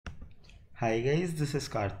Hi guys, this is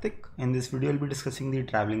Karthik. In this video, I'll be discussing the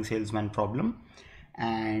traveling salesman problem,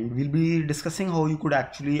 and we'll be discussing how you could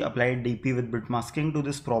actually apply DP with bitmasking to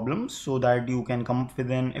this problem so that you can come up with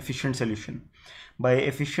an efficient solution. By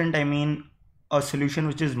efficient, I mean a solution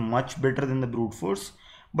which is much better than the brute force,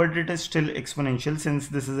 but it is still exponential since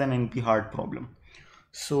this is an NP hard problem.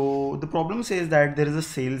 So the problem says that there is a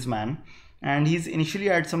salesman and he's initially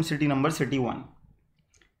at some city number city 1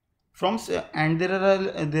 and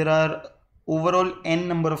there are overall n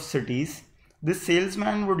number of cities. This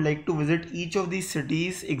salesman would like to visit each of these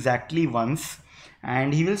cities exactly once,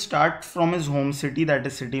 and he will start from his home city, that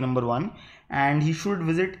is city number 1, and he should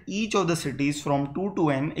visit each of the cities from 2 to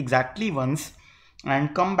n exactly once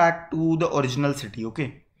and come back to the original city.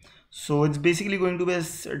 Okay, so it's basically going to be a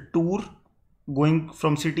tour going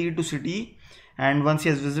from city to city, and once he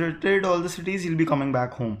has visited all the cities, he'll be coming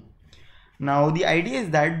back home. Now the idea is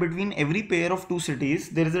that between every pair of two cities,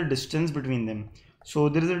 there is a distance between them. So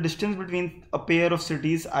there is a distance between a pair of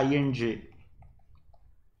cities I and j.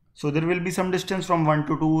 So there will be some distance from 1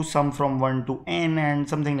 to 2, some from 1 to n, and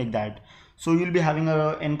something like that. So you'll be having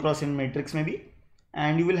a n cross n matrix maybe,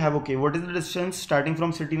 and you will have, okay, what is the distance starting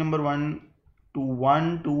from city number 1 to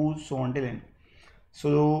 1 to so on till n.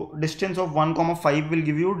 So distance of 1, 5 will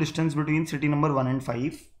give you distance between city number 1 and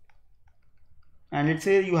 5. And let's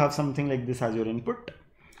say you have something like this as your input,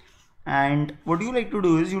 and what you like to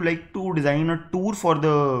do is you like to design a tour for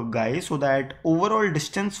the guy so that overall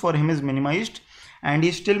distance for him is minimized and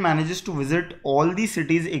he still manages to visit all these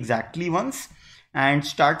cities exactly once, and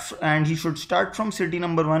he should start from city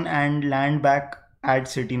number 1 and land back at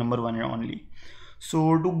city number 1 only.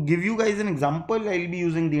 So to give you guys an example, I'll be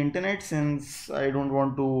using the internet since I don't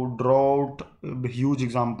want to draw out huge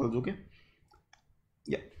examples. Okay,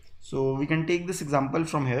 yeah. So we can take this example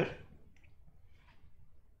from here.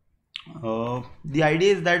 The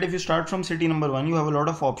idea is that if you start from city number 1, you have a lot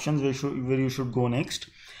of options where you should go next,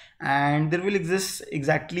 and there will exist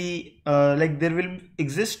there will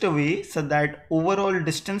exist a way so that overall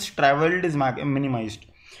distance traveled is minimized.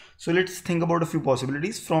 So let's think about a few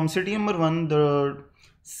possibilities. From city number 1, the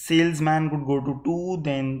salesman could go to 2,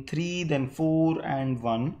 then 3, then 4 and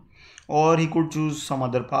 1, or he could choose some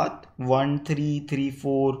other path, 1, 3, 3,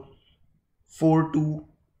 4, 4, 2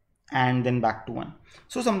 and then back to 1.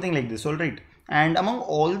 So something like this, all right. And among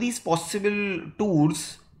all these possible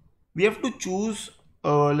tours, we have to choose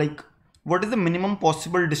what is the minimum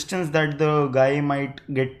possible distance that the guy might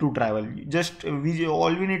get to travel.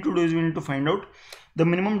 All we need to do is we need to find out the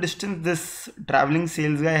minimum distance this traveling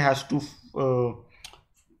sales guy has to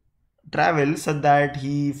travel so that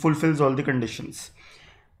he fulfills all the conditions.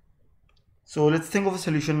 So let's think of a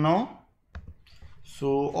solution now.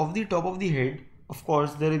 So off the top of the head, of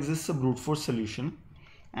course, there exists a brute force solution,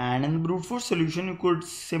 and in the brute force solution, you could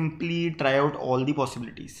simply try out all the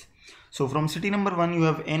possibilities. So from city number 1, you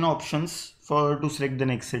have n options to select the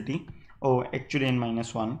next city. Oh, actually n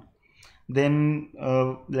minus 1. Then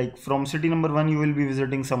from city number 1, you will be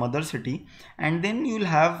visiting some other city, and then you will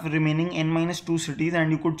have remaining n minus 2 cities,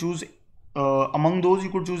 and you could choose among those, you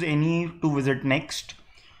could choose any to visit next.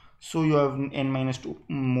 So you have n minus 2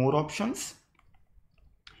 more options.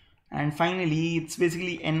 And finally, it's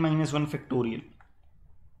basically n minus 1 factorial,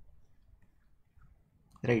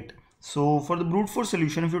 right? So for the brute force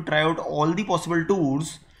solution, if you try out all the possible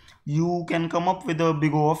tours, you can come up with a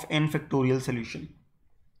big O of n factorial solution.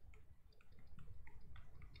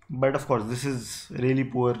 But of course, this is really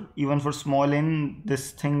poor. Even for small n,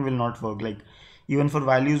 this thing will not work. Like even for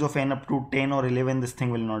values of n up to 10 or 11, this thing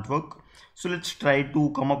will not work. So let's try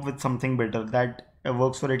to come up with something better that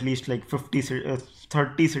works for at least like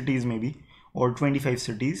 30 cities maybe, or 25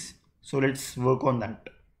 cities. So let's work on that.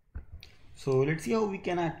 So let's see how we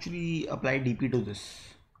can actually apply DP to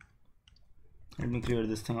this. Let me clear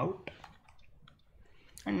this thing out.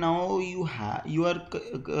 And now you are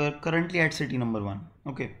currently at city number 1.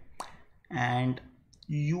 Okay, and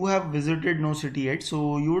you have visited no city yet,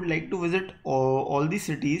 so you would like to visit all the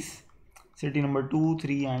cities, city number 2,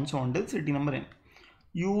 3 and so on till city number n.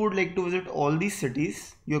 You would like to visit all these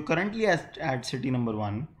cities. You're currently at city number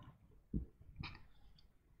 1.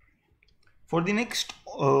 For the next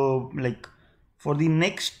for the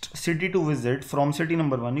next city to visit from city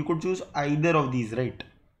number 1, you could choose either of these, right?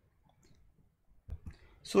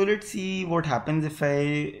 So let's see what happens if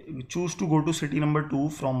I choose to go to city number 2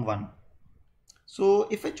 from 1. So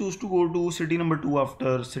if I choose to go to city number 2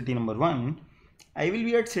 after city number 1, I will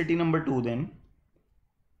be at city number 2 then,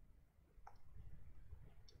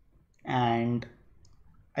 and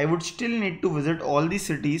I would still need to visit all the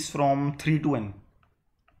cities from 3 to n,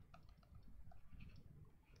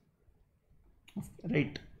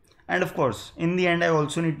 right? And of course, in the end, I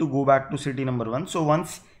also need to go back to city number 1. So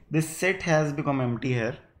once this set has become empty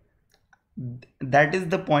here, that is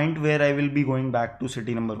the point where I will be going back to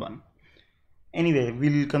city number 1. Anyway,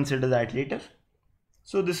 we'll consider that later.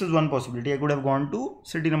 So this is one possibility. I could have gone to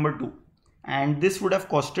city number 2, and this would have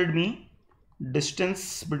costed me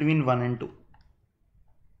distance between 1 and 2.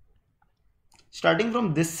 Starting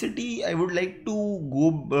from this city, I would like to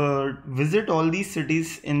go visit all these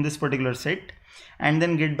cities in this particular set and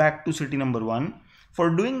then get back to city number 1. For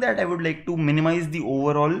doing that, I would like to minimize the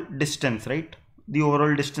overall distance, right? The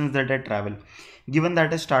overall distance that I travel. Given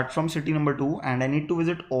that I start from city number 2 and I need to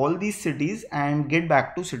visit all these cities and get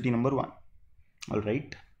back to city number 1.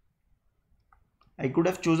 Alright. I could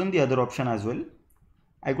have chosen the other option as well.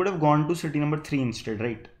 I could have gone to city number 3 instead,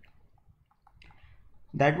 right?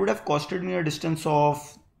 That would have costed me a distance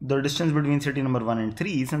of the distance between city number 1 and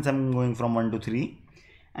 3, since I'm going from 1 to 3.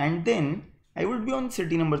 And then I would be on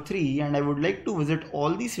city number 3 and I would like to visit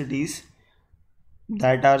all the cities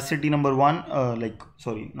that are city number 1,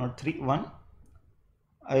 not 3, 1.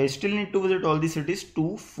 I still need to visit all the cities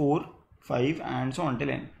 2, 4, 5 and so on till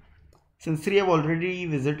n. Since 3 I've already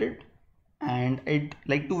visited, and I'd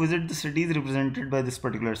like to visit the cities represented by this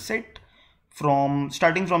particular set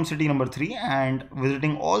starting from city number 3 and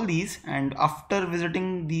visiting all these, and after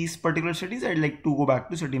visiting these particular cities I'd like to go back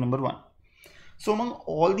to city number 1. So among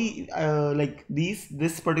all the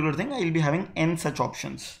this particular thing, I'll be having n such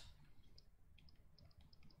options.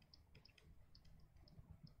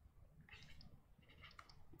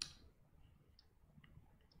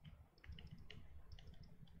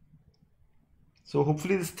 So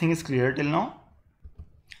hopefully this thing is clear till now.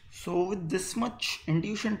 So with this much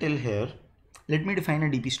intuition till here, let me define a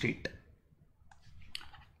DP state.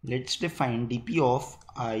 Let's define DP of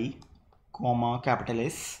I, comma capital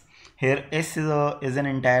S. Here S is an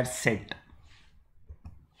entire set,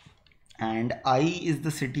 and I is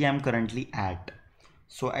the city I'm currently at.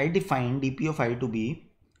 So I define DP of I to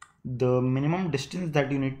be the minimum distance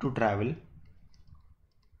that you need to travel.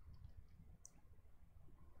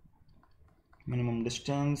 Minimum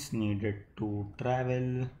distance needed to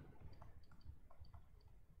travel.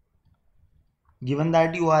 Given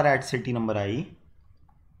that you are at city number I,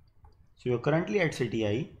 so you're currently at city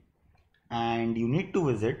I and you need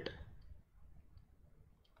to visit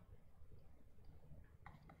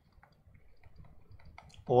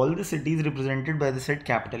all the cities represented by the set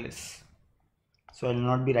capital S. So I will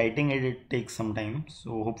not be writing it, it takes some time.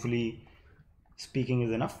 So hopefully speaking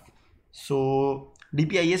is enough. So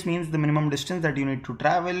DPIS means the minimum distance that you need to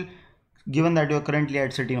travel, given that you are currently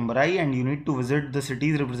at city number I and you need to visit the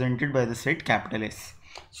cities represented by the set capital S.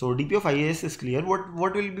 So DP of IAS is clear.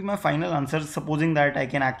 What will be my final answer, supposing that I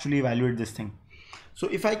can actually evaluate this thing? So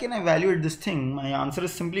if I can evaluate this thing, my answer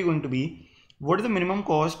is simply going to be, what is the minimum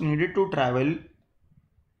cost needed to travel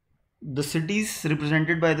the cities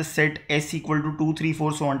represented by the set S equal to 2, 3,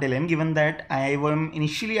 4 so on till n, given that I am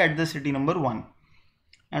initially at the city number 1.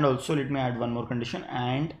 And also let me add one more condition,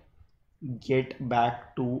 and get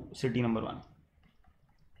back to city number 1.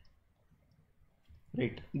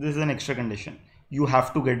 Right, this is an extra condition. You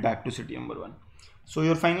have to get back to city number 1. So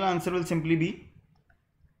your final answer will simply be,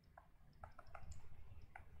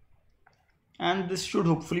 and this should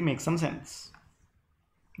hopefully make some sense.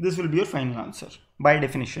 This will be your final answer by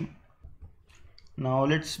definition. Now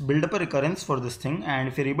let's build up a recurrence for this thing, and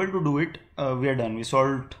if you're able to do it, we are done. We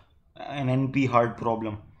solved an NP hard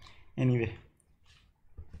problem. Anyway,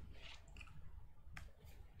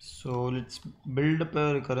 so let's build up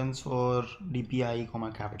a recurrence for DPI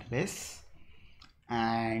comma capital S.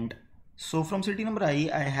 And so from city number I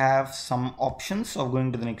have some options of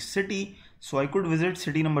going to the next city. So I could visit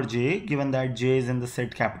city number J, given that J is in the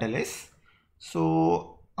set capital S.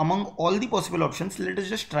 So among all the possible options, let us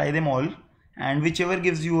just try them all, and whichever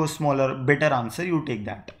gives you a better answer, you take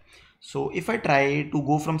that. So if I try to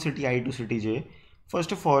go from city I to city J,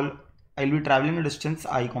 first of all, I'll be traveling a distance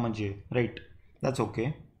I comma J, right? That's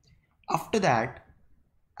okay. After that,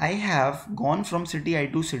 I have gone from city I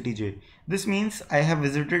to city J. This means I have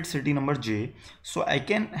visited city number J. So I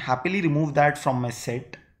can happily remove that from my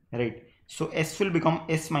set, right? So S will become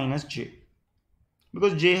S minus J.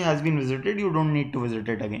 Because J has been visited, you don't need to visit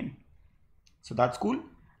it again. So that's cool.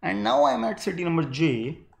 And now I'm at city number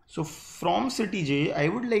J. So from city J, I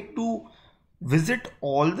would like to visit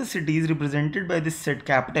all the cities represented by this set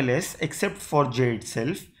capital S except for J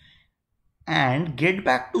itself, and get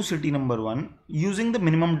back to city number 1 using the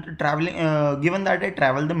minimum traveling, given that I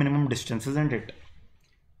travel the minimum distance, isn't it?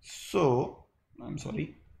 So I'm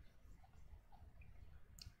sorry,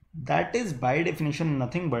 that is by definition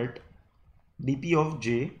nothing but dp of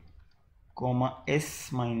J comma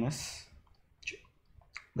s minus j.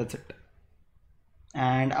 That's it.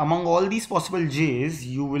 And among all these possible j's,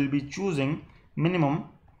 you will be choosing minimum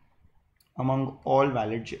among all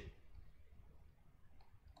valid j.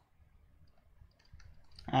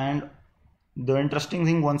 And the interesting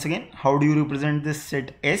thing, once again, how do you represent this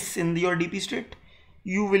set S in your DP state?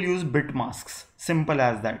 You will use bit masks. Simple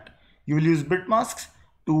as that. You will use bit masks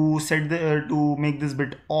to set the to make this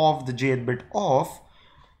bit off, the jth bit off.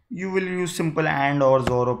 You will use simple AND or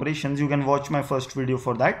XOR operations. You can watch my first video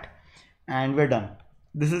for that. And we're done.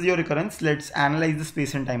 This is your recurrence. Let's analyze the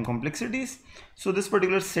space and time complexities. So this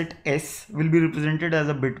particular set S will be represented as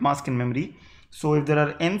a bit mask in memory. So if there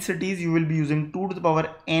are n cities, you will be using 2 to the power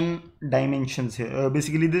n dimensions here.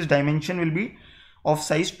 Basically, this dimension will be of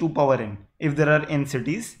size 2 power n if there are n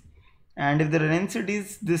cities. And if there are n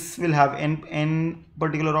cities, this will have n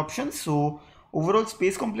particular options. So overall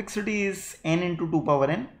space complexity is n into 2 power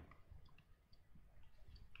n.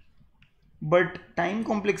 But time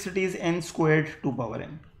complexity is n squared 2 power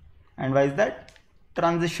n. And why is that?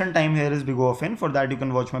 Transition time here is big O of n. For that, you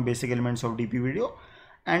can watch my basic elements of DP video.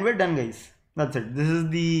 And we're done, guys. That's it.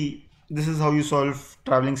 This is how you solve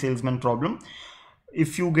traveling salesman problem.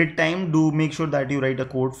 If you get time, do make sure that you write a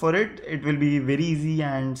code for it. It will be very easy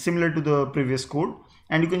and similar to the previous code,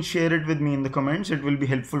 and you can share it with me in the comments. It will be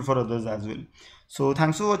helpful for others as well. So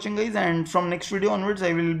thanks for watching, guys, and from next video onwards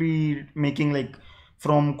I will be making like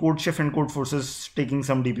from code chef and code forces, taking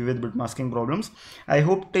some DP with bit masking problems. I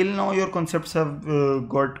hope till now your concepts have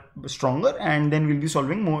got stronger, and then we'll be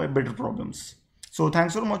solving more better problems. So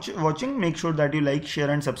thanks for watching. Make sure that you like, share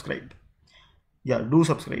and subscribe. Yeah, do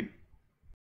subscribe.